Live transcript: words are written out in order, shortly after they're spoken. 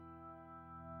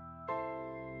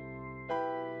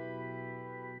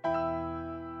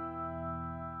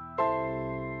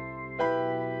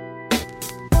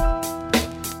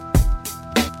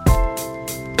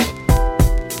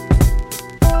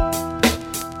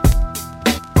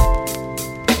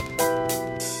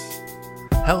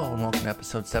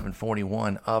episode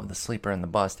 741 of The Sleeper and the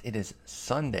Bust. It is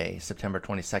Sunday, September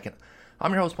 22nd.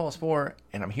 I'm your host, Paul Sporer,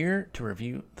 and I'm here to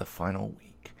review the final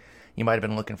week. You might have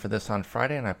been looking for this on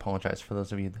Friday, and I apologize for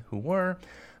those of you who were.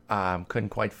 Couldn't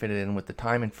quite fit it in with the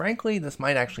time, and frankly, this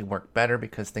might actually work better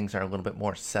because things are a little bit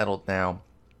more settled now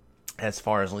as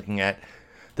far as looking at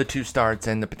the two starts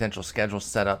and the potential schedule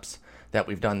setups that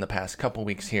we've done the past couple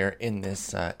weeks here in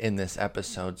this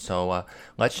episode. So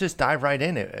let's just dive right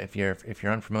in. If you're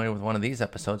unfamiliar with one of these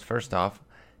episodes, first off,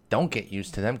 don't get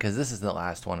used to them because this is the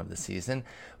last one of the season.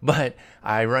 But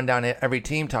I run down every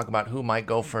team, talk about who might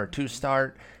go for a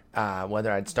two-start, whether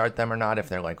I'd start them or not, if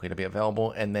they're likely to be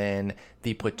available, and then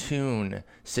the platoon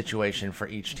situation for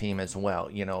each team as well.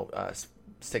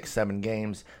 6-7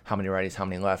 games, how many righties, how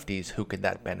many lefties, who could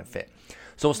that benefit?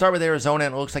 So we'll start with Arizona,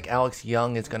 and it looks like Alex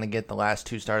Young is going to get the last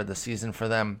two start of the season for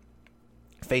them,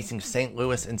 facing St.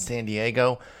 Louis and San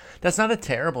Diego. That's not a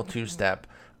terrible two-step.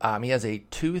 He has a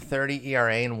 2.30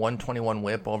 ERA and 1.21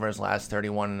 WHIP over his last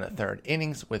 31 and a third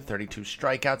innings with 32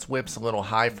 strikeouts. WHIP's a little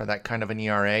high for that kind of an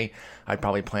ERA. I'd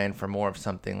probably plan for more of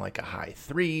something like a high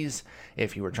threes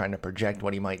if you were trying to project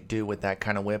what he might do with that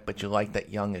kind of WHIP, but you like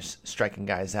that Young is striking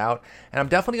guys out. And I'm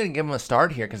definitely going to give him a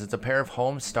start here because it's a pair of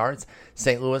home starts.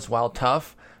 St. Louis, while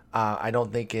tough, I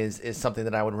don't think is something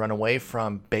that I would run away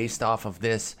from based off of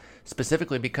this,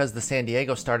 specifically because the San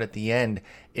Diego start at the end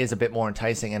is a bit more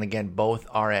enticing. And again, both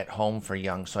are at home for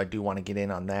Young, so I do want to get in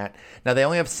on that. Now, they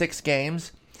only have 6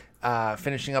 games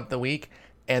finishing up the week,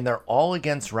 and they're all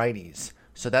against righties.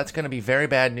 So that's going to be very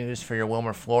bad news for your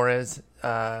Wilmer Flores,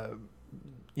 shares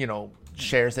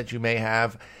that you may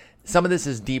have. Some of this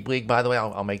is deep league, by the way.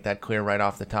 I'll make that clear right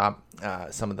off the top.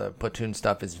 Some of the platoon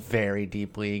stuff is very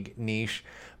deep league niche.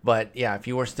 But, yeah, if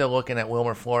you were still looking at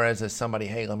Wilmer Flores as somebody,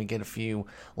 hey, let me get a few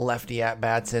lefty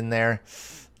at-bats in there,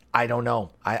 I don't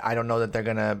know. I don't know that they're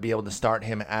going to be able to start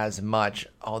him as much.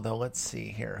 Although, let's see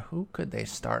here. Who could they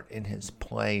start in his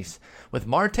place? With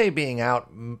Marte being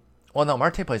out, well, no,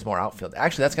 Marte plays more outfield.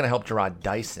 Actually, that's going to help Gerard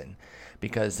Dyson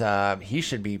because he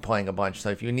should be playing a bunch.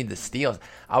 So if you need the steals,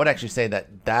 I would actually say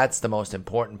that that's the most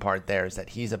important part there is that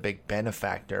he's a big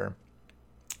benefactor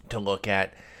to look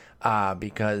at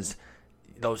because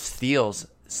those steals,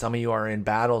 some of you are in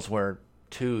battles where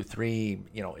 2, 3,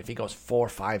 if he goes 4 or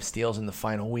 5 steals in the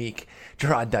final week,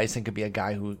 Gerard Dyson could be a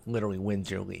guy who literally wins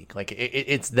your league. Like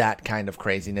it's that kind of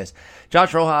craziness.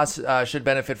 Josh Rojas should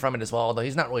benefit from it as well, although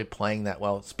he's not really playing that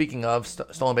well. Speaking of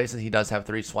stolen bases, he does have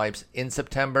 3 swipes in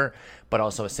September, but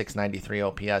also a 693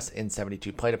 OPS in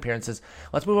 72 plate appearances.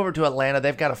 Let's move over to Atlanta.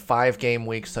 They've got a 5-game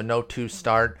week, so no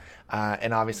 2-start.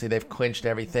 And obviously they've clinched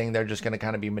everything. They're just going to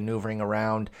kind of be maneuvering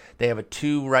around. They have a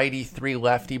 2 righty, 3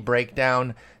 lefty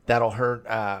breakdown. That'll hurt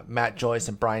Matt Joyce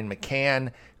and Brian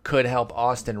McCann. Could help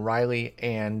Austin Riley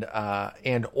and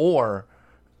or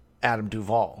Adam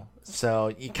Duvall.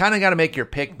 So you kind of got to make your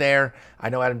pick there. I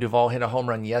know Adam Duvall hit a home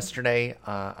run yesterday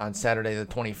on Saturday the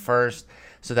 21st.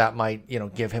 So that might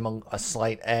give him a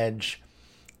slight edge.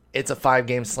 It's a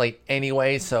 5-game slate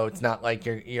anyway, so it's not like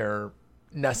you're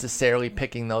necessarily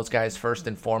picking those guys first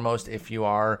and foremost if you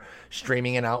are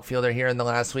streaming an outfielder here in the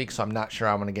last week, so I'm not sure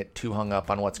I'm going to get too hung up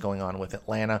on what's going on with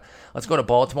Atlanta. Let's go to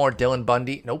Baltimore. Dylan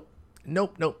Bundy. Nope.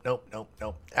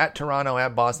 At Toronto,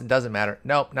 at Boston, doesn't matter.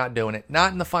 Nope, not doing it.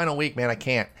 Not in the final week, man.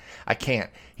 I can't.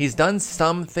 He's done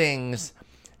some things,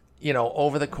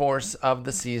 over the course of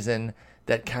the season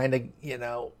that kind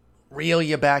of, reel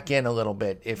you back in a little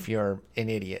bit if you're an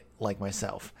idiot like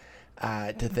myself.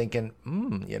 To thinking,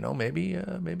 maybe I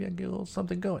get a little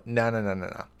something going.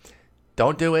 No.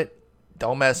 Don't do it.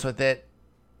 Don't mess with it.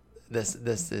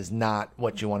 This is not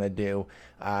what you want to do.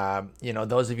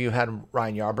 Those of you who had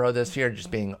Ryan Yarbrough this year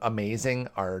just being amazing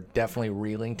are definitely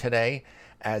reeling today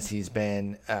as he's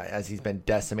been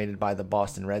decimated by the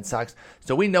Boston Red Sox.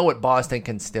 So we know what Boston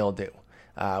can still do.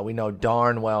 We know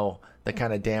darn well the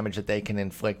kind of damage that they can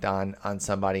inflict on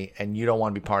somebody, and you don't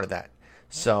want to be part of that.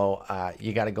 So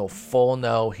you got to go full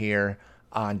no here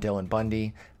on Dylan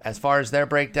Bundy. As far as their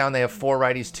breakdown, they have 4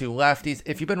 righties, 2 lefties.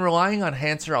 If you've been relying on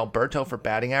Hanser Alberto for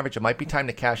batting average, it might be time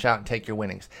to cash out and take your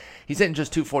winnings. He's hitting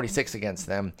just 246 against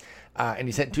them, and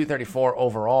he's hitting 234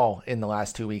 overall in the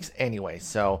last 2 weeks anyway.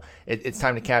 So it's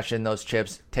time to cash in those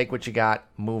chips. Take what you got,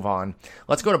 move on.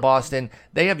 Let's go to Boston.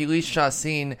 They have Ulysse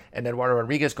Chacin and Eduardo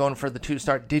Rodriguez going for the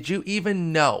 2-start. Did you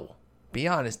even know? Be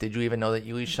honest, did you even know that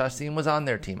Ulysse Chacin was on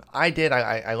their team? I did.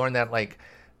 I learned that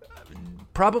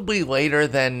probably later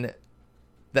than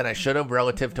I should have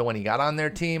relative to when he got on their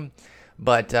team.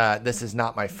 But this is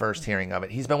not my first hearing of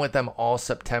it. He's been with them all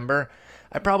September.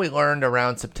 I probably learned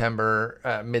around September,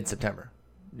 mid-September.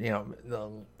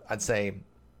 I'd say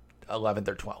 11th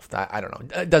or 12th. I don't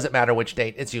know. It doesn't matter which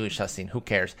date. It's Jhoulys Chassin. Who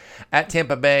cares? At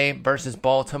Tampa Bay versus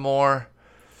Baltimore.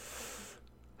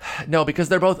 No, because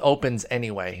they're both opens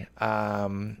anyway.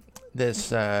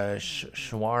 This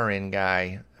Schwarin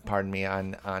guy, pardon me,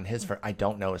 on his first, I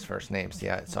don't know his first names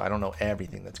yet, so I don't know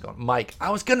everything that's going on. Mike.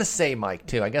 I was going to say Mike,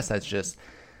 too. I guess that's just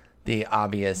the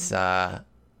obvious, gut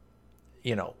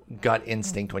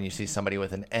instinct when you see somebody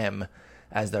with an M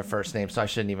as their first name, so I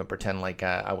shouldn't even pretend like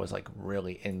I was like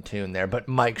really in tune there. But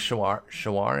Mike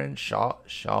Shawarin,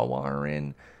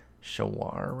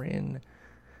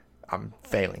 I'm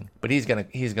failing, but he's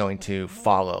going to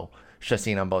follow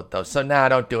Chassin on both those. So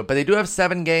don't do it. But they do have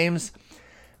 7 games.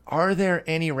 Are there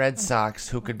any Red Sox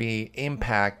who could be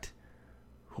impact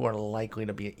who are likely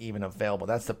to be even available?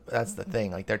 That's the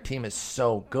thing. Like, their team is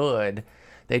so good.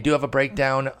 They do have a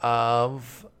breakdown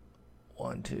of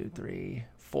 1, 2, 3,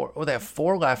 4. Oh, they have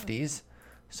 4 lefties.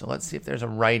 So let's see if there's a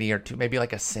righty or two. Maybe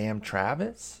like a Sam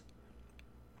Travis.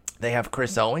 They have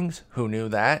Chris Owings. Who knew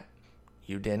that?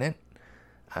 You didn't.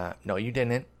 No, you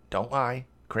didn't. Don't lie.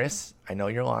 Chris, I know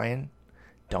you're lying.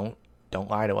 Don't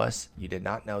lie to us. You did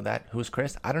not know that. Who's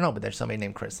Chris? I don't know, but there's somebody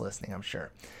named Chris listening, I'm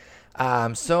sure.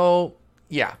 So,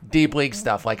 yeah, deep league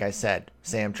stuff, like I said.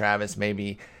 Sam Travis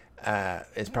maybe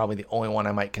is probably the only one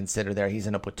I might consider there. He's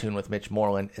in a platoon with Mitch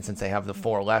Moreland, and since they have the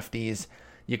 4 lefties,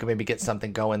 you can maybe get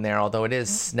something going there, although it is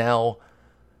Snell,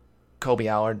 Kobe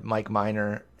Allard, Mike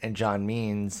Minor, and John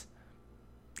Means.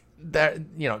 That,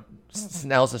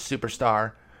 Snell's a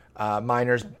superstar.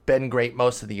 Minor's been great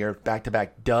most of the year,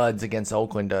 back-to-back duds against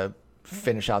Oakland to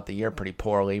finish out the year pretty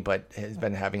poorly, but has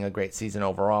been having a great season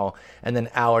overall. And then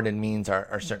Allard and Means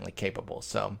are certainly capable,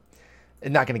 so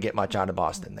not going to get much out of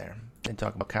Boston there. And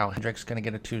talk about Kyle Hendricks going to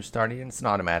get a 2-star, and it's an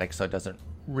automatic, so it doesn't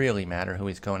really matter who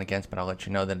he's going against, but I'll let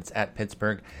you know that it's at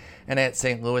Pittsburgh and at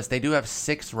St. Louis. They do have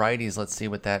 6 righties. Let's see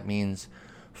what that means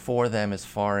for them as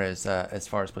far as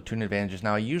platoon advantages.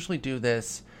 Now, I usually do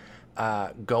this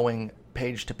going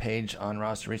page to page on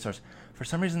Roster Resource. For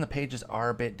some reason, the pages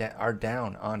are are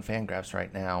down on Fangraphs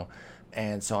right now,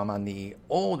 and so I'm on the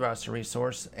old Roster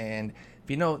Resource. And if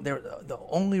you know, the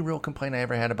only real complaint I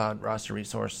ever had about Roster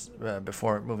Resource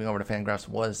before moving over to Fangraphs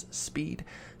was speed.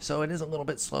 So it is a little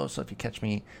bit slow. So if you catch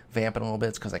me vamping a little bit,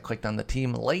 it's because I clicked on the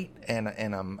team late and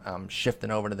I'm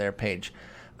shifting over to their page.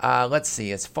 Let's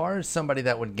see. As far as somebody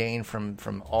that would gain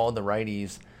from all the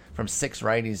righties, from 6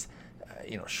 righties,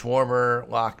 Schwarber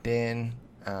locked in.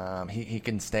 He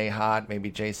can stay hot.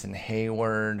 Maybe Jason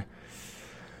Hayward.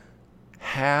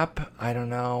 Hap, I don't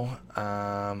know.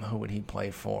 Who would he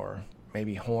play for?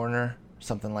 Maybe Horner,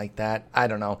 something like that. I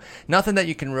don't know. Nothing that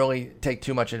you can really take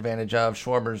too much advantage of.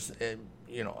 Schwarber's,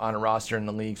 on a roster in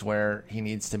the leagues where he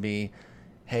needs to be.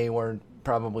 Hayward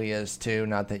probably is too.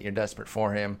 Not that you're desperate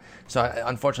for him. So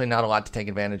unfortunately, not a lot to take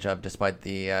advantage of, despite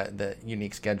the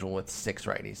unique schedule with 6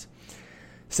 righties.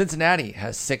 Cincinnati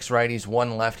has 6 righties,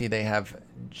 1 lefty. They have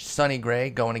Sonny Gray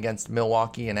going against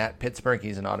Milwaukee and at Pittsburgh.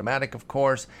 He's an automatic, of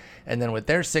course. And then with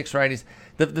their 6 righties,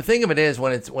 the thing of it is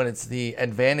when it's the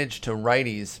advantage to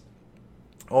righties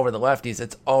over the lefties,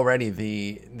 it's already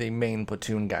the main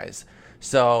platoon guys.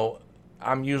 So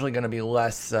I'm usually going to be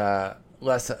less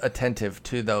attentive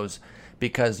to those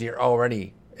because you're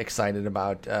already excited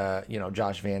about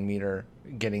Josh Van Meter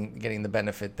getting the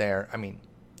benefit there. I mean,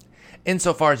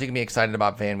 insofar as you can be excited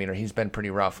about Van Meter, he's been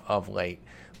pretty rough of late,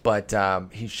 but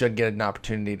he should get an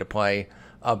opportunity to play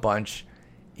a bunch.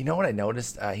 You know what I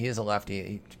noticed? He is a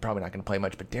lefty. He's probably not going to play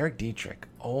much, but Derek Dietrich,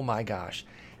 oh my gosh,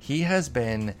 he has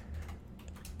been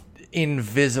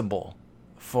invisible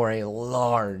for a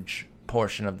large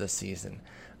portion of the season.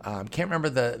 Can't remember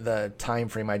the time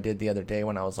frame I did the other day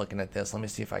when I was looking at this. Let me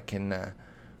see if I can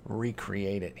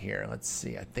recreate it here. Let's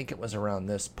see. I think it was around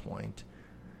this point.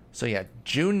 So yeah,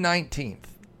 June 19th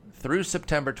through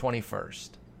September 21st.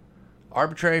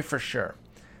 Arbitrary for sure.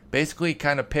 Basically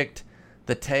kind of picked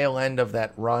the tail end of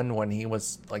that run when he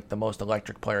was like the most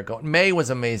electric player going. May was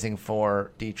amazing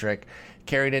for Dietrich.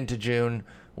 Carried into June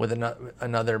with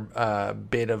another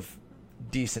bit of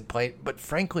decent play. But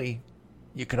frankly,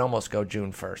 you could almost go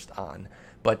June 1st on.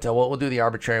 But we'll do the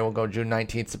arbitrary. We'll go June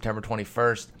 19th, September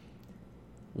 21st.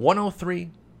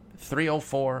 103,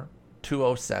 304,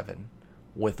 207.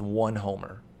 With 1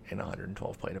 homer in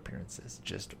 112 plate appearances.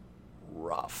 Just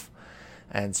rough.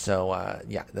 And so,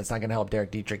 that's not going to help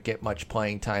Derek Dietrich get much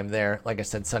playing time there. Like I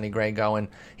said, Sonny Gray going.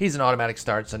 He's an automatic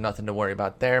start, so nothing to worry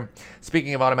about there.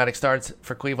 Speaking of automatic starts,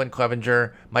 for Cleveland,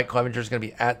 Mike Clevinger is going to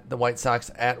be at the White Sox,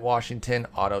 at Washington,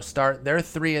 auto start. They're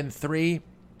 3-3.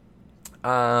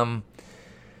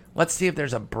 Let's see if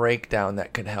there's a breakdown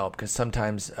that could help, because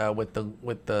sometimes with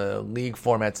the league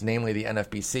formats, namely the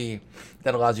NFBC,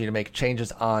 that allows you to make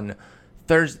changes on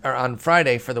Thursday or on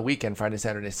Friday for the weekend, Friday,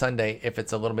 Saturday, Sunday, if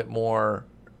it's a little bit more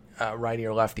righty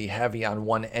or lefty heavy on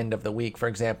one end of the week. For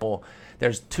example,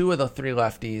 there's 2 of the 3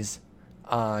 lefties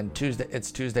on Tuesday.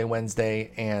 It's Tuesday,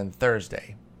 Wednesday, and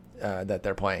Thursday that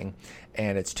they're playing,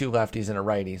 and it's 2 lefties and a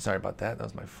righty. Sorry about that. That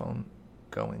was my phone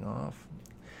going off.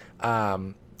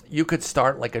 You could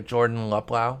start like a Jordan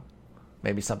Luplow,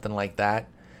 maybe something like that.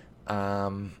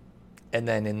 And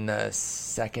then in the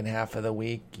second half of the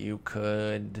week, you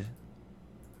could,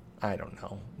 I don't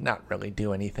know, not really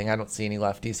do anything. I don't see any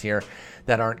lefties here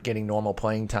that aren't getting normal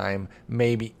playing time.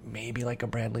 Maybe like a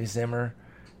Bradley Zimmer.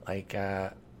 Like,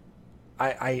 I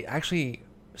actually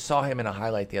saw him in a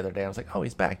highlight the other day. I was like, oh,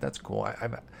 he's back. That's cool.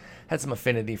 I've had some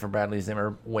affinity for Bradley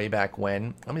Zimmer way back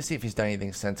when. Let me see if he's done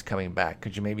anything since coming back.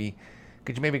 Could you maybe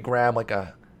grab like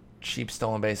a cheap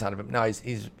stolen base out of him? No,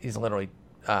 he's literally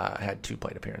had 2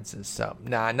 plate appearances. So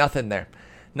nothing there,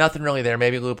 nothing really there.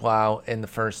 Maybe Luplow in the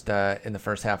first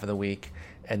half of the week,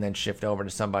 and then shift over to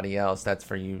somebody else. That's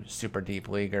for you super deep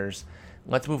leaguers.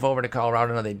 Let's move over to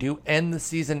Colorado. Now, they do end the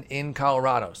season in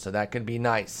Colorado, so that could be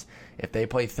nice. If they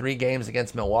play 3 games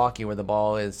against Milwaukee where the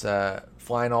ball is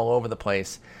flying all over the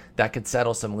place, that could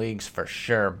settle some leagues for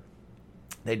sure.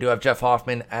 They do have Jeff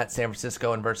Hoffman at San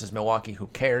Francisco and versus Milwaukee. Who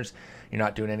cares? You're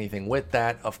not doing anything with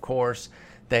that, of course.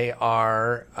 They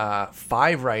are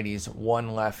 5 righties,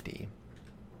 1 lefty.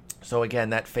 So, again,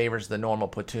 that favors the normal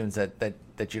platoons that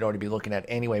you'd already be looking at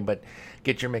anyway. But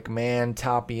get your McMahon,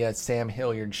 Tapia, Sam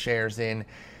Hilliard shares in.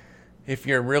 If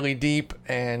you're really deep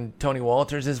and Tony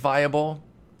Walters is viable,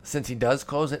 since he does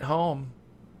close at home,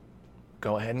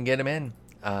 go ahead and get him in.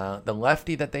 The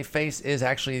lefty that they face is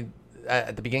actually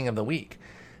at the beginning of the week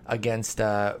against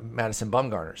Madison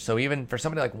Bumgarner. So even for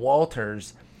somebody like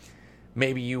Walters,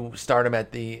 maybe you start him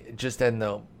at just in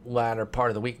the latter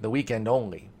part of the week, the weekend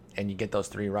only, and you get those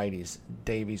 3 righties,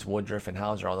 Davies, Woodruff, and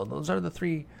Hauser. Although those are the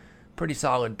 3 pretty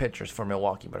solid pitchers for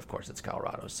Milwaukee, but of course it's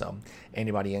Colorado. So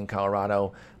anybody in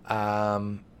Colorado,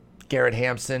 Garrett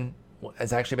Hampson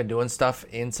has actually been doing stuff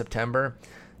in September.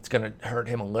 It's going to hurt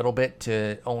him a little bit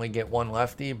to only get 1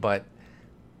 lefty, but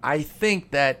I think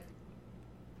that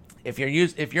if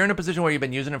you're in a position where you've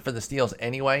been using him for the steals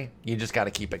anyway, you just got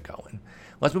to keep it going.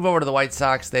 Let's move over to the White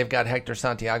Sox. They've got Hector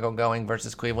Santiago going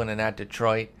versus Cleveland and at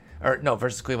Detroit.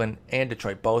 Versus Cleveland and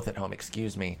Detroit, both at home,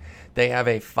 excuse me. They have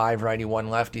a 5 righty, 1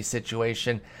 lefty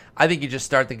situation. I think you just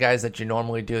start the guys that you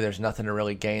normally do. There's nothing to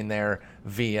really gain there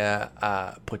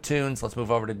via platoons. Let's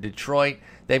move over to Detroit.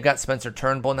 They've got Spencer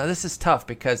Turnbull. Now, this is tough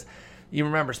because you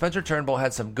remember Spencer Turnbull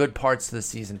had some good parts to the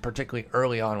season, particularly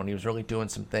early on when he was really doing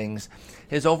some things.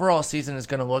 His overall season is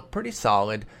going to look pretty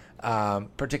solid.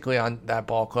 Particularly on that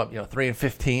ball club,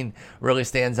 3-15 really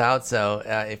stands out. So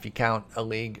if you count a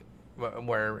league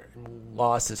where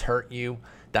losses hurt you,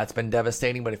 that's been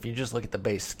devastating. But if you just look at the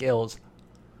base skills,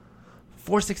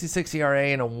 4.66 ERA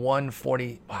and a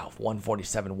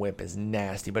 147 WHIP is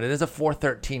nasty. But it is a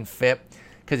 4.13 FIP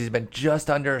because he's been just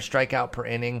under a strikeout per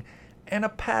inning and a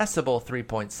passable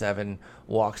 3.7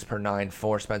 walks per 9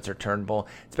 for Spencer Turnbull.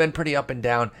 It's been pretty up and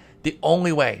down. The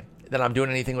only way that I'm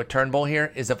doing anything with Turnbull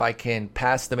here is if I can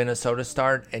pass the Minnesota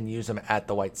start and use him at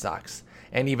the White Sox.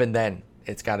 And even then,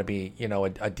 it's got to be,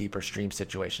 a deeper stream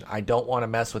situation. I don't want to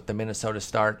mess with the Minnesota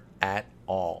start at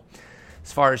all.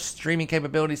 As far as streaming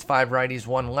capabilities, 5 righties,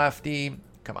 1 lefty.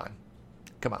 Come on.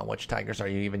 Which Tigers are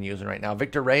you even using right now?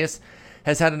 Victor Reyes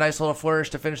has had a nice little flourish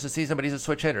to finish the season, but he's a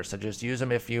switch hitter. So just use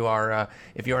him if you're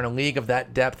in a league of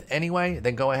that depth anyway,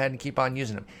 then go ahead and keep on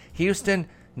using him. Houston,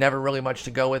 never really much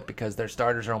to go with because their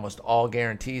starters are almost all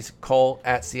guarantees. Cole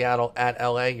at Seattle, at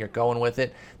LA, you're going with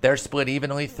it. They're split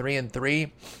evenly,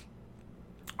 3-3.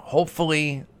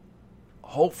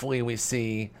 Hopefully we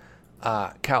see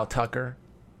Kyle Tucker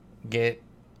get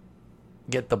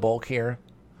the bulk here.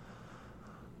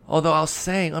 Although I'll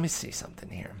say, let me see something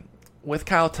here. With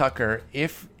Kyle Tucker,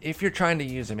 if you're trying to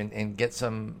use him and get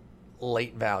some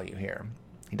late value here,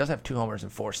 he does have 2 homers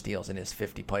and 4 steals in his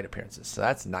 50 plate appearances, so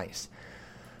that's nice.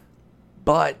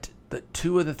 But the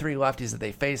 2 of the 3 lefties that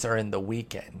they face are in the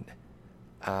weekend.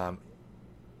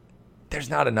 There's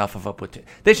not enough of a platoon.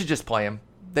 They should just play him.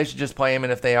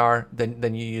 And if they are,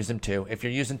 then you use him too. If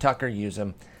you're using Tucker, use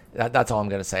him. That's all I'm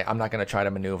going to say. I'm not going to try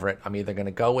to maneuver it. I'm either going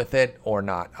to go with it or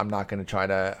not. I'm not going to try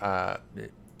to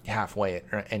halfway it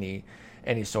or any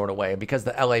sort of way because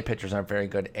the LA pitchers aren't very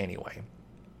good anyway.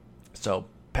 So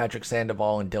Patrick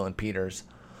Sandoval and Dylan Peters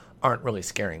aren't really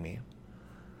scaring me.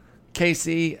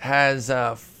 KC has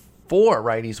 4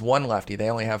 righties, 1 lefty. They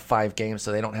only have 5 games,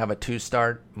 so they don't have a 2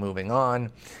 start. Moving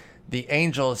on. The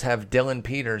Angels have Dylan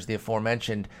Peters, the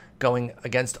aforementioned, going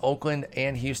against Oakland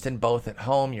and Houston, both at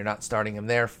home. You're not starting him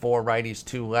there. 4 righties,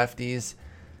 2 lefties.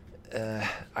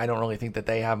 I don't really think that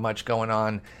they have much going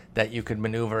on that you could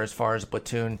maneuver as far as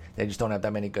platoon. They just don't have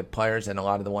that many good players, and a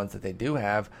lot of the ones that they do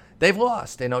have, they've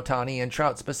lost in Ohtani and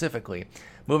Trout specifically.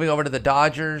 Moving over to the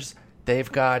Dodgers,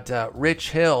 they've got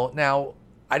Rich Hill. Now,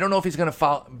 I don't know if he's going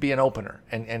to be an opener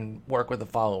and work with a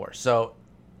follower, so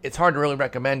it's hard to really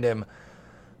recommend him,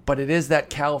 but it is that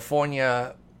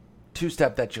California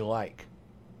two-step that you like,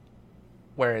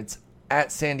 where it's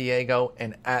at San Diego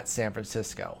and at San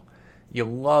Francisco. You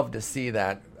love to see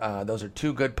that. Those are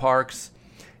 2 good parks.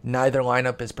 Neither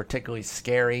lineup is particularly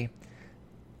scary.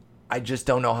 I just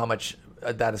don't know how much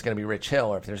that is going to be Rich Hill,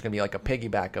 or if there's going to be like a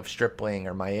piggyback of Stripling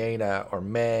or Maeda or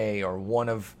May or one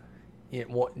of,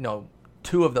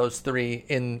 2 of those 3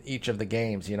 in each of the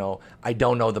games. I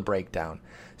don't know the breakdown.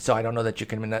 So I don't know that you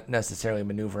can necessarily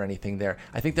maneuver anything there.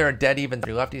 I think there are dead even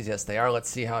 3 lefties. Yes, they are. Let's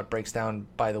see how it breaks down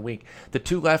by the week. The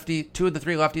 2 of the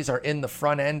 3 lefties are in the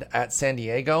front end at San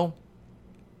Diego.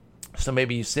 So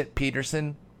maybe you sit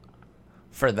Peterson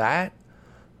for that.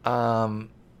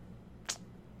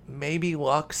 Maybe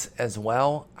Lux as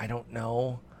well. I don't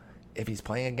know if he's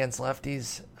playing against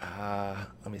lefties.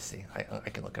 Let me see. I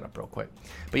can look it up real quick.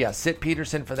 But yeah, sit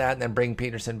Peterson for that and then bring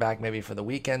Peterson back maybe for the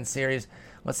weekend series.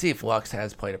 Let's see if Lux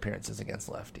has played appearances against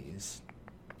lefties.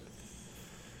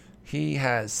 He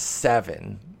has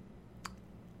 7.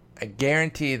 I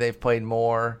guarantee they've played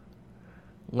more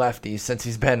lefties since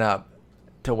he's been up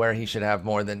to where he should have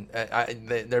more than...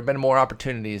 there have been more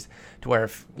opportunities to where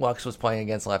if Lux was playing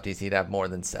against lefties, he'd have more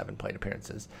than 7 plate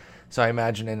appearances. So I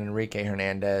imagine an Enrique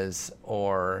Hernandez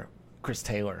or Chris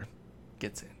Taylor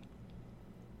gets in.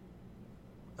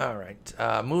 All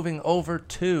right. Moving over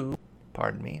to...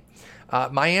 Pardon me.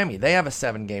 Miami, they have a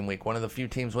 7-game week. One of the few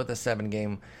teams with a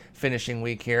 7-game finishing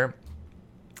week here.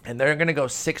 And they're going to go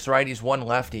 6 righties, 1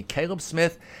 lefty. Caleb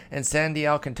Smith and Sandy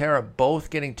Alcantara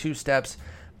both getting 2 steps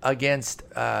against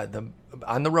on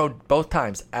the road both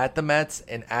times at the Mets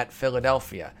and at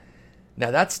Philadelphia. Now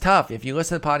that's tough. If you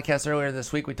listen to the podcast earlier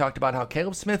this week, we talked about how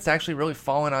Caleb Smith's actually really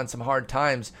fallen on some hard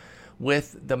times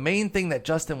with the main thing that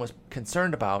Justin was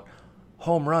concerned about,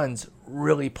 home runs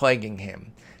really plaguing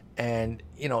him. And,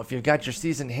 if you've got your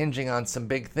season hinging on some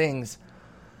big things,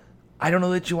 I don't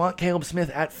know that you want Caleb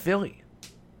Smith at Philly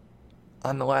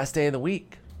on the last day of the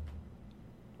week.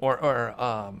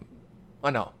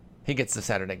 No. He gets the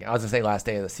Saturday game. I was going to say last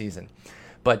day of the season.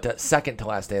 But second to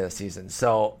last day of the season.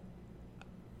 So,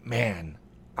 man,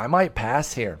 I might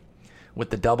pass here with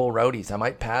the double roadies. I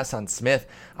might pass on Smith.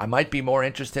 I might be more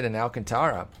interested in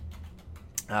Alcantara.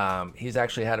 He's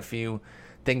actually had a few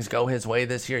things go his way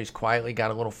this year. He's quietly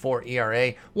got a little 4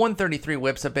 ERA. 133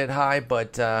 whip's a bit high,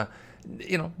 but,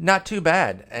 not too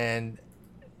bad. And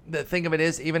the thing of it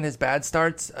is, even his bad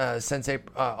starts since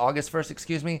August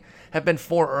 1st, have been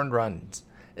 4 earned runs.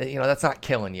 That's not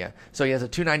killing you. So he has a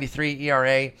 2.93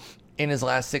 ERA in his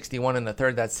last 61 in the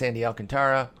third. That's Sandy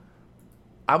Alcantara.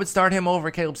 I would start him over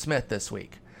Caleb Smith this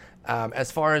week. As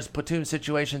far as platoon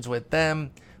situations with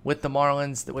them, with the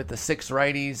Marlins, with the 6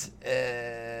 righties,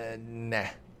 nah,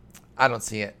 I don't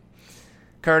see it.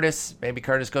 Maybe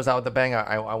Curtis goes out with a bang.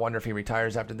 I wonder if he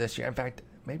retires after this year. In fact,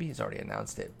 maybe he's already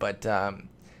announced it, but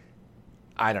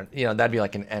I don't, that'd be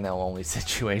like an NL only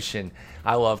situation.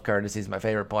 I love Curtis. He's my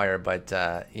favorite player, but,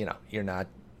 you're not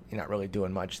really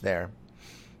doing much there.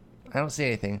 I don't see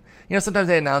anything. Sometimes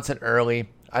they announce it early.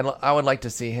 I would like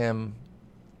to see him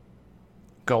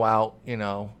go out,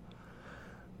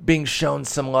 being shown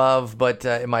some love, but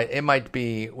it might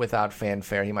be without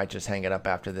fanfare. He might just hang it up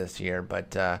after this year.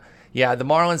 But yeah, the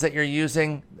Marlins that you're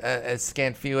using, as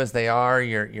scant few as they are,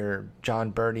 your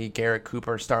John Birdie, Garrett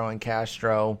Cooper, Starlin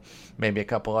Castro, maybe a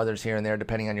couple others here and there,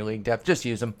 depending on your league depth. Just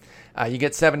use them. You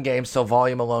get 7 games, so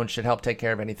volume alone should help take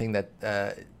care of anything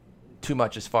that too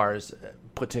much as far as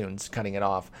platoons, cutting it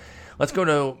off. Let's go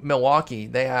to Milwaukee.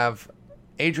 They have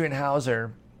Adrian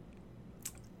Hauser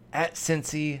at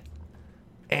Cincy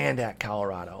and at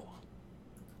Colorado.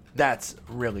 That's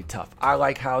really tough. I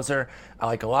like Hauser. I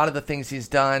like a lot of the things he's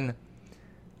done,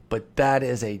 but that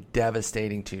is a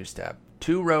devastating 2-step.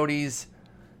 2 roadies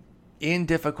in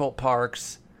difficult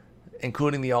parks,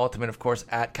 including the ultimate, of course,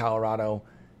 at Colorado.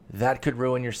 That could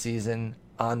ruin your season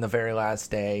on the very last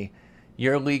day.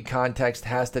 Your league context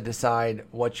has to decide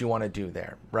what you want to do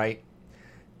there, right?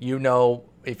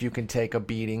 If you can take a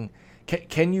beating.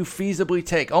 Can you feasibly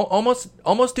take,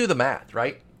 almost do the math,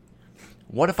 right?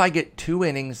 What if I get 2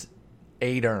 innings,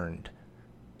 8 earned?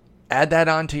 Add that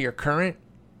on to your current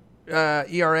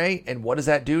ERA, and what does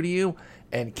that do to you?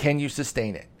 And can you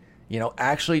sustain it?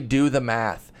 Actually do the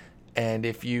math. And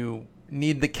if you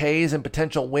need the K's and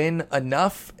potential win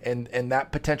enough, and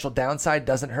that potential downside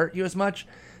doesn't hurt you as much,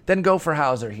 then go for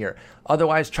Hauser here.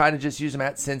 Otherwise, try to just use him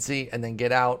at Cincy and then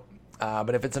get out.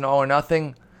 But if it's an all or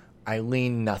nothing, I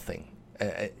lean nothing,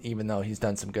 even though he's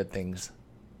done some good things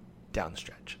down the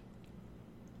stretch.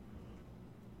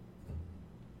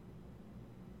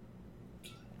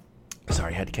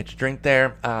 Sorry, I had to catch a drink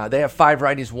there. They have 5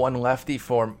 righties, 1 lefty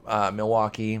for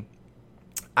Milwaukee.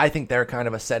 I think they're kind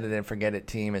of a set it and forget it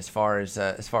team as far as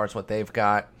what they've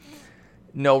got.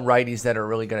 No righties that are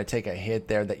really going to take a hit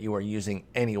there that you are using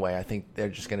anyway. I think they're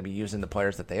just going to be using the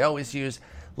players that they always use.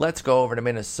 Let's go over to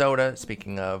Minnesota.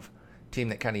 Speaking of team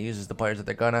that kind of uses the players that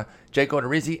they're gonna. Jake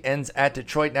Odorizzi ends at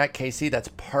Detroit, not KC. That's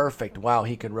perfect. Wow,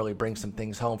 he could really bring some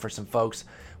things home for some folks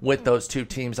with those 2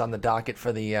 teams on the docket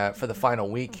for the final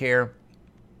week here.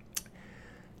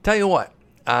 Tell you what.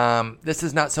 This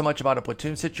is not so much about a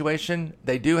platoon situation.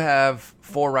 They do have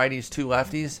 4 righties, 2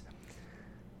 lefties.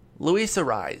 Luis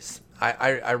Arraez.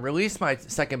 I released my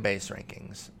second base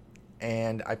rankings,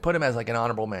 and I put him as like an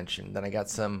honorable mention. Then I got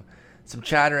some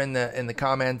chatter in the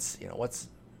comments. You know,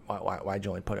 why'd you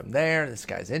only put him there? This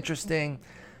guy's interesting.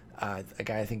 A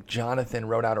guy, I think Jonathan,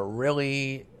 wrote out a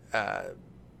really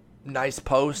nice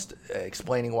post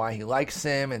explaining why he likes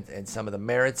him and some of the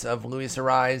merits of Luis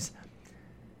Arraez.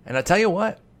 And I tell you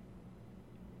what,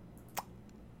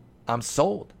 I'm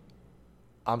sold.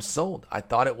 I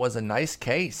thought it was a nice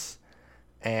case.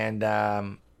 And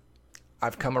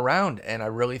I've come around, and I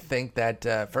really think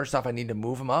that, first off, I need to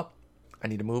move him up. I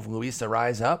need to move Luis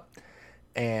Arraez up.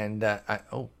 And,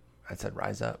 I said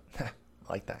rise up. I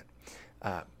like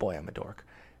that. Boy, I'm a dork.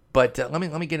 But let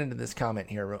me get into this comment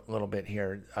here a little bit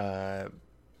here.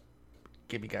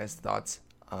 Give you guys thoughts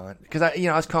on, because I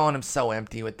was calling him so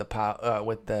empty with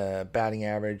the batting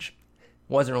average.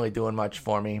 Wasn't really doing much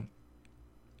for me.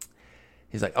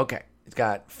 He's like, okay, he's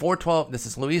got 412. This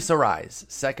is Luis Arraez,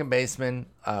 second baseman,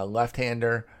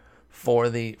 left-hander for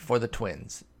the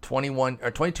Twins.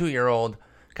 22-year-old,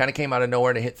 kind of came out of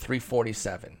nowhere to hit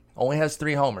 347. Only has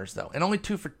 3 homers though, and only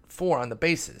 2 for 4 on the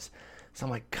bases. So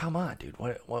I'm like, come on, dude,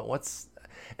 what's?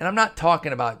 And I'm not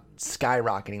talking about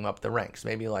skyrocketing him up the ranks.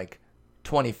 Maybe like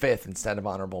 25th instead of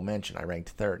honorable mention. I ranked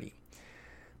 30.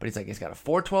 But he's got a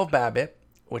 412 BABIP,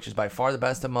 which is by far the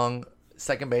best among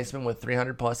second basemen with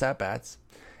 300 plus at bats,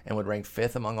 and would rank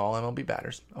 5th among all MLB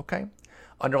batters. Okay,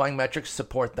 underlying metrics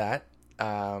support that.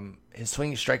 His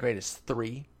swinging strike rate is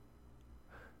 3.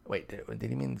 Wait, did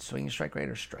he mean swinging strike rate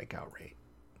or strikeout rate?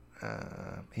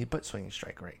 He put swinging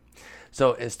strike rate.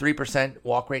 So his 3%,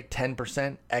 walk rate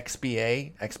 10%,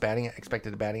 XBA,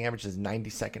 expected batting average is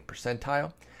 92nd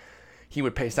percentile. He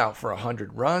would pace out for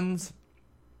 100 runs.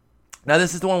 Now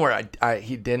this is the one where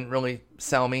he didn't really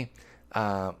sell me.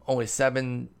 Only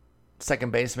 7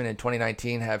 second basemen in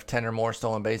 2019 have 10 or more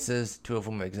stolen bases. 2 of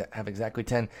them have exactly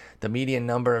 10. The median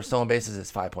number of stolen bases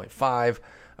is 5.5.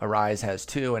 Arraez has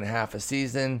 2.5 a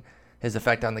season. His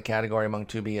effect on the category among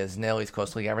 2B is nil. He's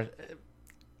close to league average.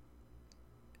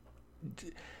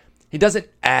 He doesn't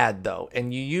add, though.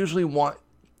 And you usually want...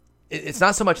 It's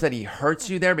not so much that he hurts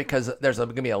you there, because there's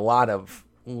going to be a lot of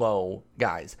low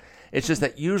guys. It's just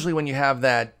that usually when you have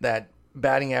that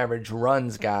batting average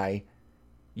runs guy,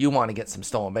 you want to get some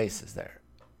stolen bases there.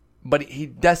 But he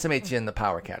decimates you in the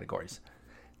power categories.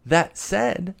 That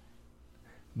said,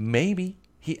 maybe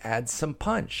he adds some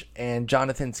punch. And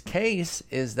Jonathan's case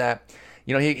is that,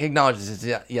 he acknowledges,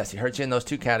 yes, he hurts you in those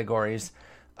 2 categories.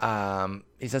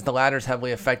 He says the latter is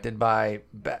heavily affected by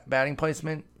batting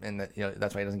placement, and that,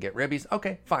 that's why he doesn't get ribbies.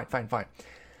 Okay, fine.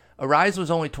 Arraez was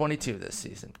only 22 this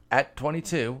season. At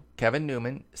 22, Kevin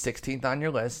Newman, 16th on your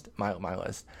list, my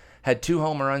list, had 2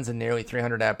 home runs and nearly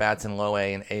 300 at-bats in low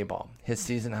A and A ball. His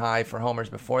season high for homers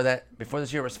before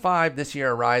this year was 5. This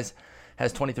year, Arraez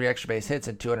has 23 extra base hits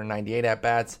and 298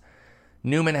 at-bats.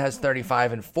 Newman has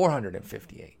 35 and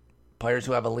 458. Players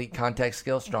who have elite contact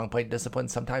skills, strong plate discipline,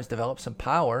 sometimes develop some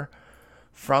power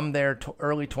from their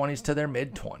early 20s to their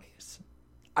mid-20s.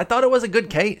 I thought it was a good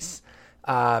case.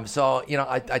 So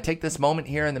I take this moment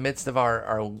here in the midst of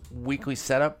our weekly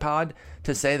setup pod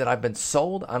to say that I've been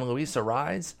sold on Luis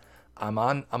Arraez. I'm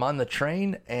on the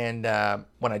train, and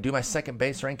when I do my second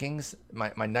base rankings,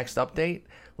 my next update,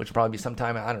 which will probably be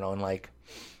sometime, I don't know, in like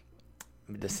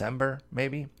December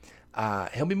maybe,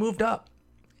 he'll be moved up.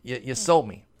 You sold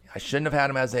me. I shouldn't have had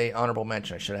him as a honorable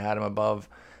mention. I should have had him above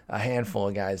a handful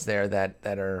of guys there that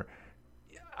are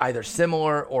either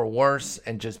similar or worse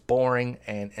and just boring,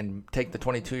 and take the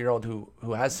 22-year-old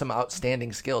who has some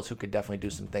outstanding skills, who could definitely do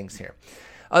some things here.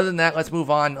 Other than that, let's move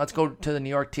on. Let's go to the New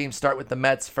York team. Start with the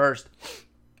Mets first.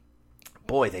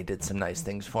 Boy, they did some nice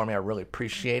things for me. I really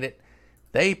appreciate it.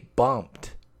 They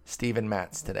bumped Steven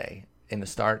Matz today in the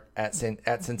start at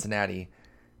Cincinnati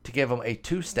to give him a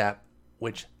 2-step,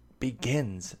 which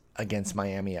begins against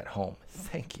Miami at home.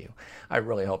 Thank you. I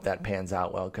really hope that pans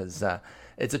out well because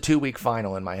it's a 2-week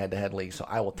final in my head-to-head league, so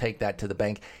I will take that to the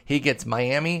bank. He gets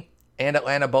Miami and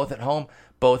Atlanta both at home.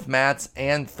 Both Matz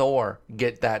and Thor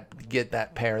get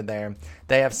that pair there.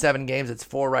 They have 7 games. It's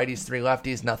 4 righties, 3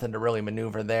 lefties. Nothing to really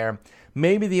maneuver there.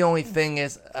 Maybe the only thing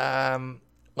is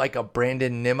like a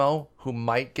Brandon Nimmo who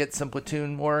might get some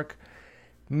platoon work.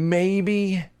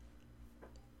 Maybe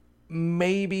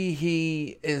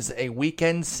he is a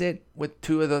weekend sit with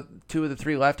two of the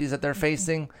 3 lefties that they're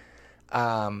facing.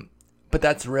 But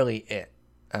that's really it.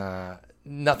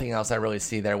 Nothing else I really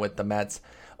see there with the Mets.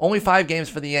 Only 5 games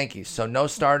for the Yankees, so no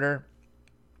starter,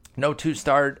 no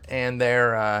 2-start, and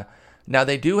they're now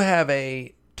they do have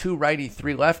a 2 righty,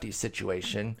 3 lefty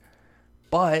situation,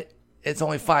 but it's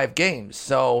only 5 games.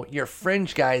 So your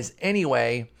fringe guys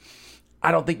anyway,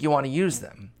 I don't think you want to use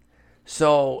them.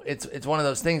 So it's one of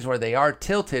those things where they are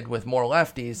tilted with more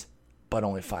lefties, but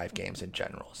only 5 games in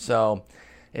general. So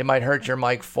it might hurt your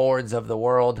Mike Fords of the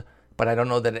world, but I don't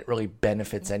know that it really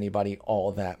benefits anybody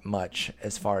all that much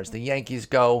as far as the Yankees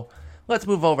go. Let's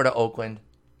move over to Oakland.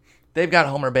 They've got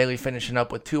Homer Bailey finishing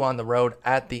up with 2 on the road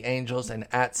at the Angels and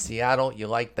at Seattle. You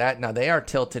like that? Now, they are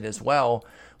tilted as well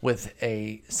with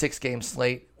a 6-game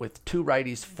slate with 2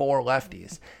 righties, 4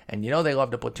 lefties. And you know they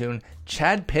love to platoon.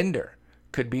 Chad Pinder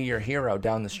could be your hero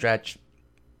down the stretch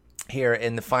here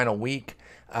in the final week.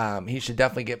 He should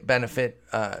definitely get benefit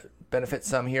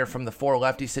some here from the 4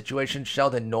 lefty situation.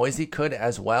 Sheldon Noisy could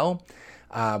as well.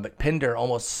 But Pinder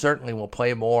almost certainly will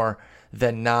play more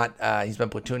than not. He's been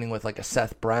platooning with like a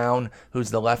Seth Brown,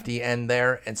 who's the lefty end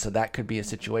there. And so that could be a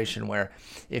situation where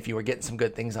if you were getting some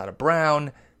good things out of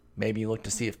Brown, maybe you look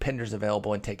to see if Pinder's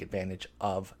available and take advantage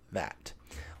of that.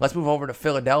 Let's move over to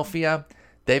Philadelphia.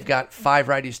 They've got 5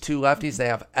 righties, 2 lefties. They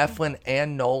have Eflin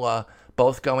and Nola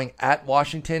both going at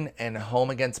Washington and home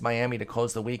against Miami to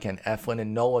close the weekend. Eflin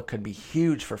and Nola could be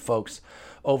huge for folks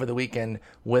over the weekend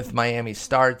with Miami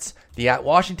starts. The at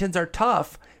Washingtons are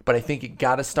tough, but I think you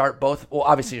got to start both. Well,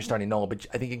 obviously you're starting Nola, but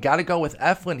I think you got to go with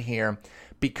Eflin here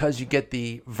because you get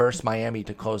the versus Miami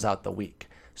to close out the week.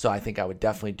 So I think I would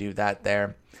definitely do that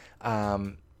there.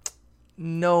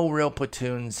 No real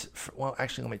platoons. Well,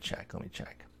 actually, let me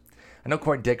check. I know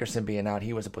Corey Dickerson being out,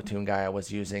 he was a platoon guy I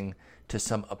was using to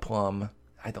some aplomb.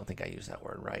 I don't think I used that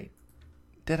word right.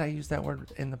 Did I use that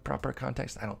word in the proper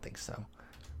context? I don't think so.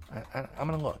 I'm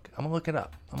going to look. I'm going to look it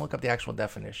up. I'm going to look up the actual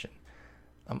definition.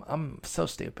 I'm so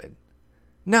stupid.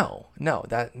 No,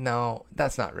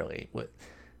 that's not really what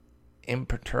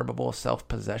imperturbable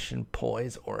self-possession,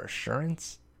 poise, or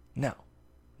assurance. No.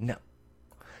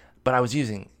 But I was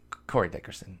using Corey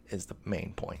Dickerson is the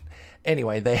main point.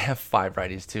 Anyway, they have 5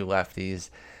 righties, 2 lefties.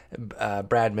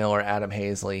 Brad Miller, Adam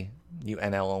Hazley, you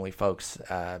NL only folks,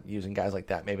 using guys like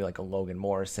that, maybe like a Logan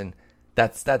Morrison.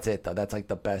 That's it though. That's like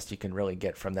the best you can really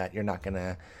get from that. You're not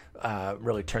gonna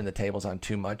really turn the tables on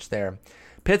too much there.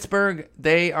 Pittsburgh,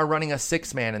 they are running a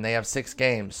 6-man and they have 6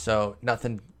 games, so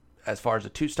nothing as far as a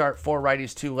 2-start, 4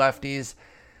 righties, 2 lefties.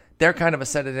 They're kind of a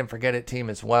set it and forget it team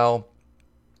as well.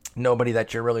 Nobody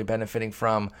that you're really benefiting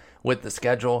from with the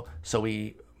schedule. So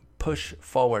we push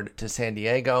forward to San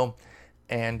Diego,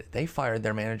 and they fired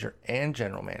their manager and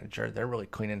general manager. They're really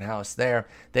cleaning house there.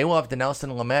 They will have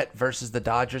Dinelson Lamet versus the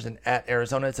Dodgers and at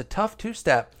Arizona. It's a tough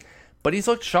 2-step, but he's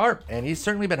looked sharp, and he's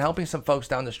certainly been helping some folks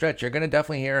down the stretch. You're going to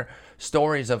definitely hear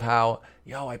stories of how,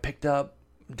 I picked up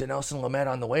Dinelson Lamet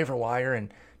on the waiver wire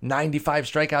and 95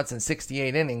 strikeouts in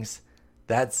 68 innings.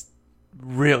 That's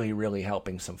really, really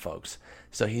helping some folks.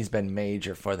 So he's been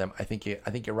major for them. I think you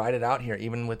ride it out here,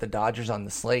 even with the Dodgers on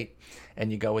the slate, and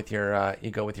you go with your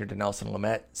Dinelson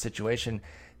Lamet situation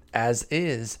as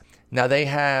is. Now they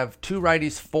have 2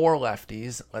 righties, 4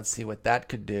 lefties. Let's see what that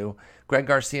could do. Greg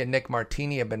Garcia and Nick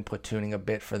Martini have been platooning a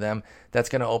bit for them. That's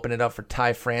going to open it up for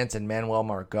Ty France and Manuel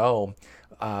Margot.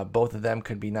 Both of them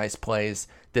could be nice plays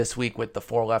this week with the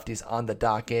 4 lefties on the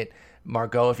docket.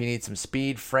 Margot, if you need some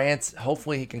speed. France,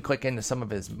 hopefully he can click into some of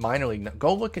his minor league.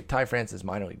 Go look at Ty France's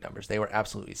minor league numbers. They were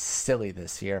absolutely silly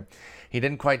this year. He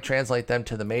didn't quite translate them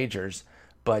to the majors,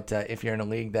 but if you're in a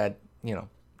league that,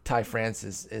 Ty France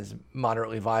is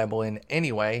moderately viable in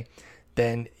anyway,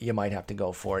 then you might have to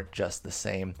go for it just the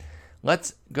same.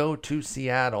 Let's go to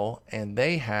Seattle, and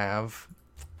they have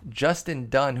Justin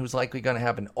Dunn, who's likely going to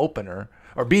have an opener,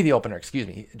 or be the opener, excuse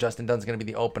me. Justin Dunn's going to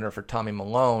be the opener for Tommy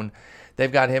Milone.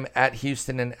 They've got him at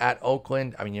Houston and at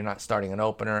Oakland. I mean, you're not starting an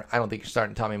opener. I don't think you're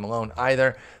starting Tommy Milone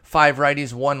either. 5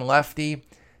 righties, 1 lefty.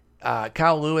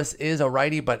 Kyle Lewis is a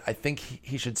righty, but I think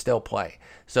he should still play.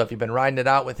 So if you've been riding it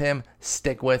out with him,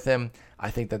 stick with him. I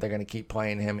think that they're going to keep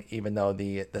playing him, even though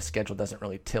the schedule doesn't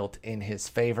really tilt in his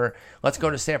favor. Let's go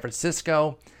to San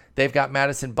Francisco. They've got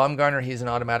Madison Bumgarner. He's an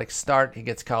automatic start. He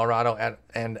gets Colorado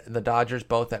and the Dodgers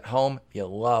both at home. You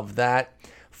love that.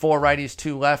 4 righties,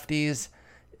 2 lefties.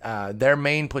 Their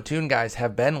main platoon guys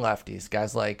have been lefties.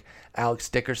 Guys like Alex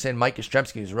Dickerson, Mike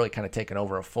Yastrzemski, who's really kind of taken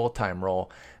over a full-time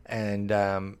role,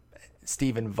 and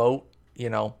Stephen Vogt,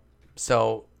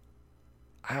 So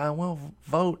I will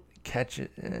Vogt catch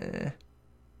it.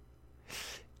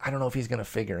 I don't know if he's going to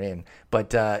figure in,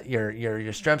 but your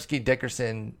Yastrzemski,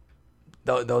 Dickerson,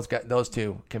 those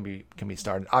two can be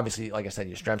started. Obviously, like I said,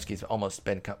 Yastrzemski's almost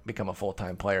become a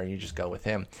full-time player. You just go with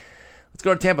him. Let's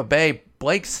go to Tampa Bay.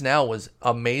 Blake Snell was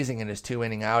amazing in his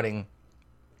 2-inning outing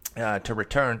to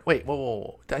return. Wait,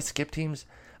 whoa. Did I skip teams?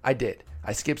 I did.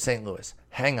 I skipped St. Louis.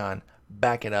 Hang on.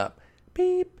 Back it up.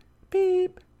 Beep,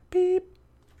 beep, beep,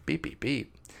 beep, beep,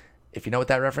 beep. If you know what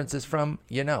that reference is from,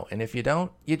 you know. And if you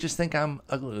don't, you just think I'm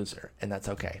a loser, and that's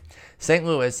okay. St.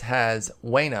 Louis has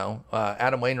Waino,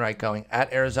 Adam Wainwright, going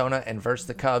at Arizona and versus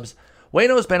the Cubs.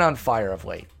 Waino's been on fire of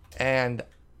late, and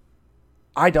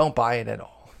I don't buy it at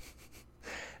all.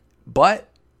 But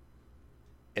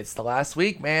it's the last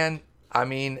week, man. I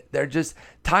mean,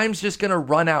 time's just going to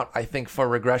run out, I think, for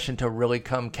regression to really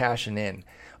come cashing in.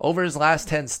 Over his last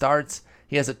 10 starts,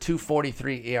 he has a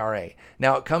 2.43 ERA.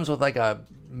 Now, it comes with like a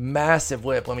massive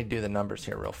whip. Let me do the numbers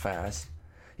here real fast.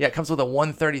 Yeah, it comes with a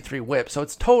 1.33 whip, so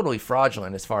it's totally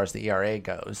fraudulent as far as the ERA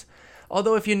goes.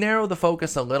 Although if you narrow the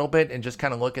focus a little bit and just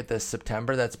kind of look at this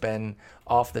September that's been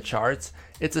off the charts,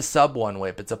 it's a sub-1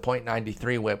 whip. It's a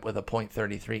 .93 whip with a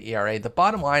 .33 ERA. The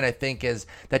bottom line, I think, is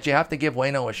that you have to give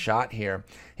Waino a shot here.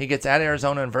 He gets at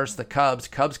Arizona and versus the Cubs.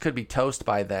 Cubs could be toast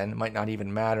by then. It might not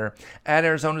even matter. At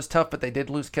Arizona's tough, but they did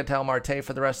lose Ketel Marte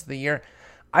for the rest of the year.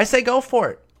 I say go for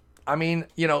it. I mean,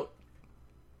 if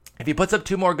he puts up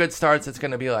 2 more good starts, it's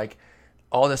going to be like,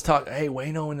 all this talk, hey,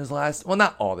 Waino in his last, well,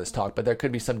 not all this talk, but there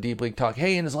could be some deep league talk.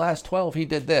 Hey, in his last 12, he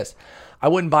did this. I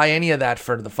wouldn't buy any of that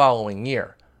for the following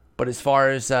year. But as far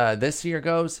as this year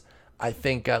goes, I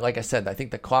think, like I said, I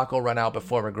think the clock will run out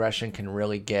before regression can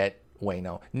really get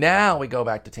Waino. Now we go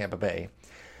back to Tampa Bay.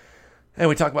 And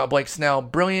we talk about Blake Snell.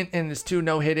 Brilliant in his 2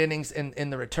 no-hit innings in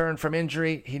the return from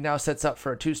injury. He now sets up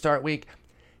for a 2-start week.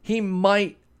 He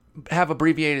might have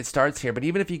abbreviated starts here, but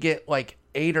even if you get like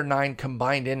 8 or 9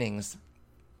 combined innings,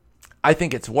 I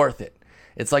think it's worth it.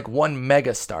 It's like 1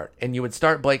 mega start, and you would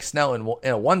start Blake Snell in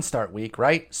a 1-start week,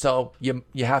 right? So you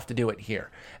have to do it here.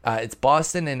 It's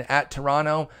Boston and at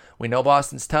Toronto. We know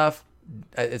Boston's tough.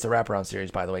 It's a wraparound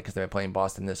series, by the way, because they're playing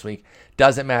Boston this week.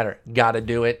 Doesn't matter. Got to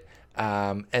do it.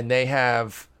 And they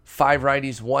have 5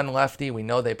 righties, 1 lefty. We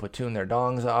know they platoon their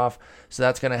dongs off, so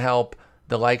that's going to help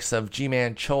the likes of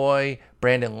Ji-Man Choi,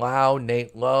 Brandon Lau,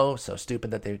 Nate Lowe. So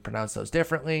stupid that they pronounce those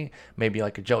differently. Maybe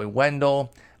like a Joey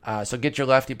Wendell. So get your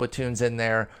lefty platoons in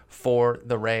there for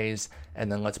the Rays,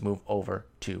 and then let's move over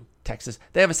to Texas.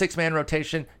 They have a 6-man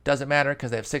rotation. Doesn't matter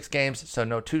because they have 6 games, so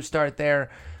no 2-start there.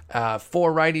 4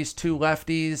 righties, 2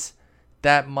 lefties.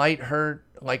 That might hurt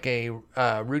like a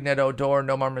Rougned Odor,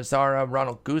 Nomar Mazara,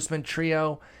 Ronald Guzman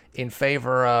trio in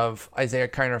favor of Isaiah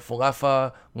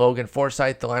Kiner-Falefa, Logan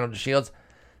Forsythe, Delino DeShields.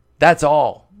 That's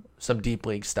all some deep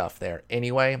league stuff there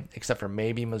anyway, except for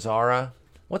maybe Mazara.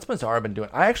 What's Mazara been doing?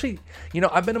 I actually,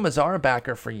 I've been a Mazara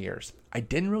backer for years. I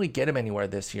didn't really get him anywhere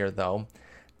this year, though.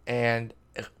 And,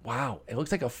 wow, it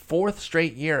looks like a 4th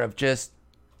straight year of just,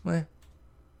 you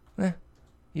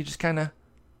just kind of,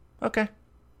 okay.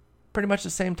 Pretty much the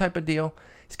same type of deal.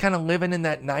 He's kind of living in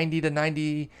that 90 to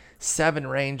 97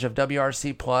 range of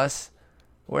WRC plus,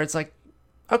 where it's like,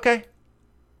 okay,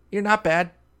 you're not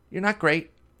bad. You're not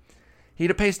great. He'd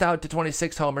have paced out to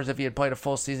 26 homers if he had played a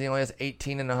full season. He only has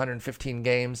 18 in 115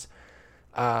 games.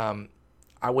 I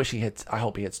hope he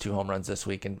hits 2 home runs this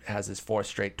week and has his 4th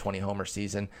straight 20-homer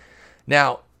season.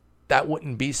 Now, that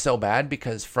wouldn't be so bad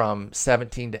because from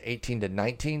 17 to 18 to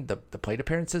 19, the plate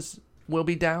appearances will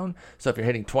be down. So if you're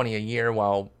hitting 20 a year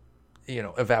while,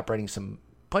 evaporating some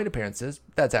plate appearances,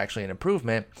 that's actually an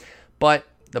improvement. But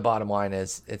the bottom line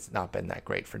is it's not been that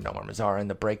great for Nomar Mazara, and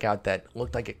the breakout that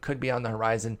looked like it could be on the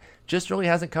horizon just really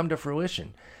hasn't come to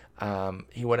fruition.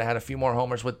 He would have had a few more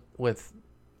homers with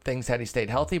things had he stayed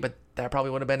healthy, but that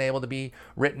probably would have been able to be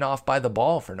written off by the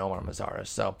ball for Nomar Mazara.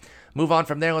 So move on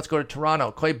from there. Let's go to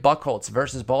Toronto. Clay Buchholz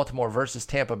versus Baltimore versus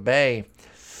Tampa Bay.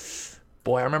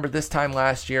 Boy, I remember this time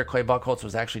last year, Clay Buchholz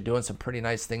was actually doing some pretty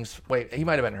nice things. Wait, he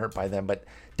might have been hurt by then, but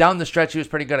down the stretch, he was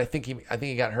pretty good. I think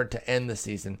he got hurt to end the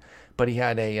season, but he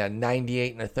had a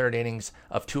 98 and a third innings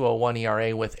of 2.01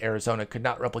 ERA with Arizona. Could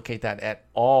not replicate that at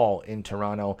all in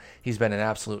Toronto. He's been an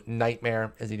absolute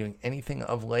nightmare. Is he doing anything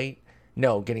of late?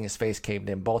 No, getting his face caved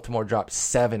in. Baltimore dropped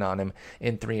 7 on him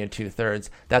in 3 2/3.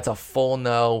 That's a full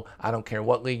no. I don't care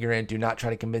what league you're in. Do not try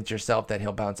to convince yourself that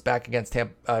he'll bounce back against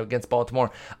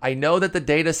Baltimore. I know that the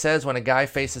data says when a guy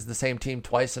faces the same team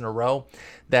twice in a row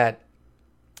that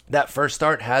first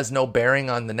start has no bearing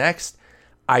on the next.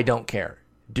 I don't care.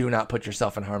 Do not put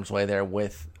yourself in harm's way there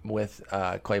with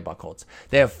Clay Buchholz.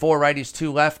 They have 4 righties,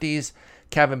 2 lefties.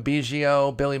 Kevin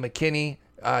Biggio, Billy McKinney.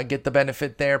 Get the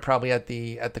benefit there, probably at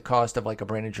the cost of like a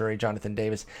Brandon Drury, Jonathan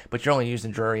Davis, but you're only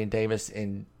using Drury and Davis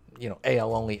in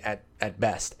AL only at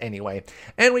best anyway.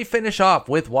 And we finish off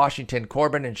with Washington,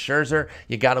 Corbin and Scherzer.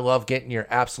 You gotta love getting your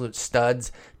absolute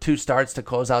studs. 2 starts to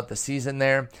close out the season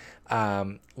there.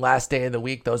 Last day of the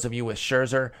week, those of you with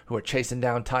Scherzer who are chasing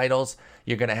down titles,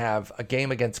 you're gonna have a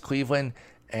game against Cleveland,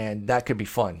 and that could be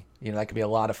fun. That could be a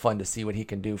lot of fun to see what he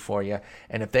can do for you.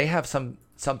 And if they have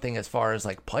something as far as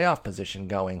like playoff position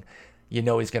going, he's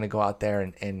going to go out there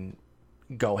and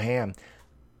go ham.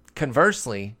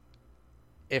 Conversely,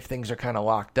 if things are kind of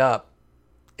locked up,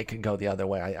 it could go the other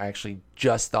way. I actually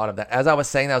just thought of that. As I was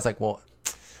saying that, I was like, well,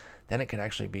 then it could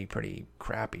actually be pretty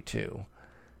crappy too.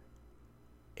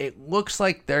 It looks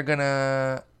like they're going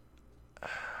to...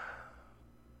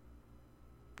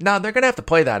 Now, they're going to have to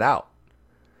play that out.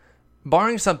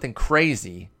 Barring something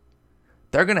crazy,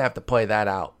 they're going to have to play that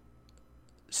out.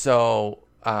 So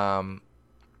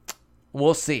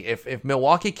we'll see. If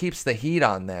Milwaukee keeps the heat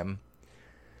on them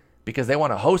because they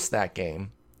want to host that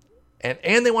game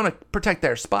and they want to protect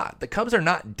their spot. The Cubs are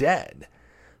not dead.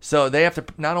 So they have to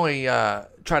not only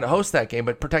try to host that game,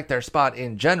 but protect their spot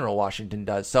in general, Washington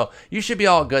does. So you should be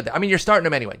all good. I mean, you're starting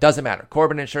them anyway. Doesn't matter.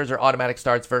 Corbin and Scherzer, automatic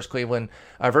starts versus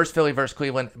Philly versus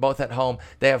Cleveland, both at home.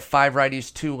 They have 5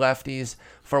 righties, 2 lefties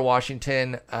for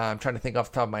Washington. I'm trying to think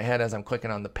off the top of my head as I'm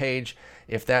clicking on the page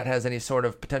if that has any sort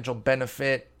of potential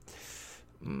benefit.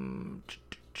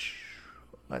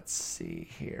 Let's see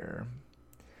here.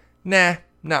 Nah,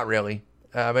 not really.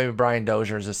 Maybe Brian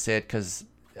Dozier is a sit because...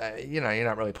 you're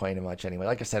not really playing him much anyway.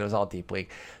 Like I said, it was all deep league.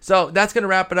 So that's going to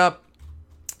wrap it up.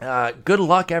 Good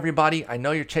luck, everybody. I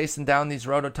know you're chasing down these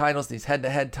roto titles, these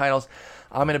head-to-head titles.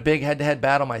 I'm in a big head-to-head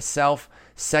battle myself.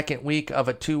 Second week of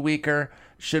a 2-weeker.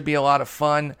 Should be a lot of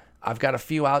fun. I've got a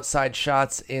few outside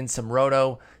shots in some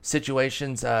roto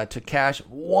situations to cash.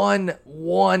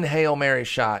 One Hail Mary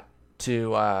shot to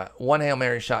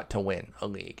win a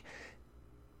league.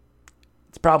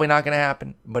 It's probably not going to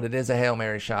happen, but it is a Hail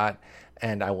Mary shot.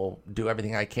 And I will do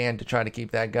everything I can to try to keep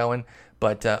that going.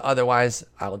 But otherwise,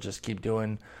 I'll just keep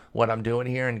doing what I'm doing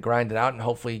here and grind it out and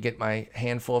hopefully get my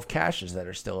handful of cashes that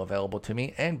are still available to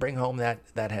me and bring home that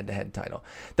head-to-head title.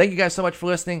 Thank you guys so much for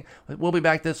listening. We'll be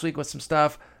back this week with some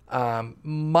stuff.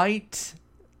 Might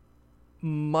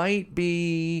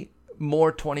be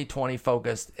more 2020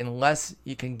 focused unless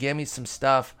you can give me some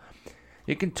stuff.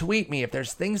 You can tweet me if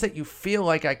there's things that you feel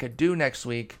like I could do next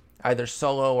week, either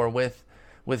solo or with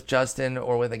Justin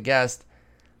or with a guest,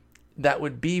 that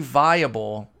would be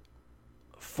viable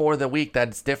for the week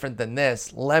that's different than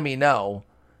this. Let me know.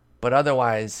 But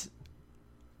otherwise,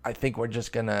 I think we're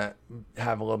just going to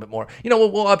have a little bit more.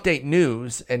 We'll update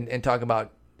news and talk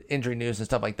about injury news and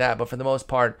stuff like that. But for the most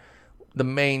part, the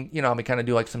main, we kind of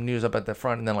do like some news up at the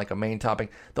front and then like a main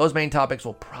topic. Those main topics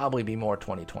will probably be more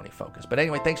 2020 focused. But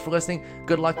anyway, thanks for listening.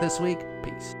 Good luck this week.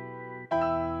 Peace.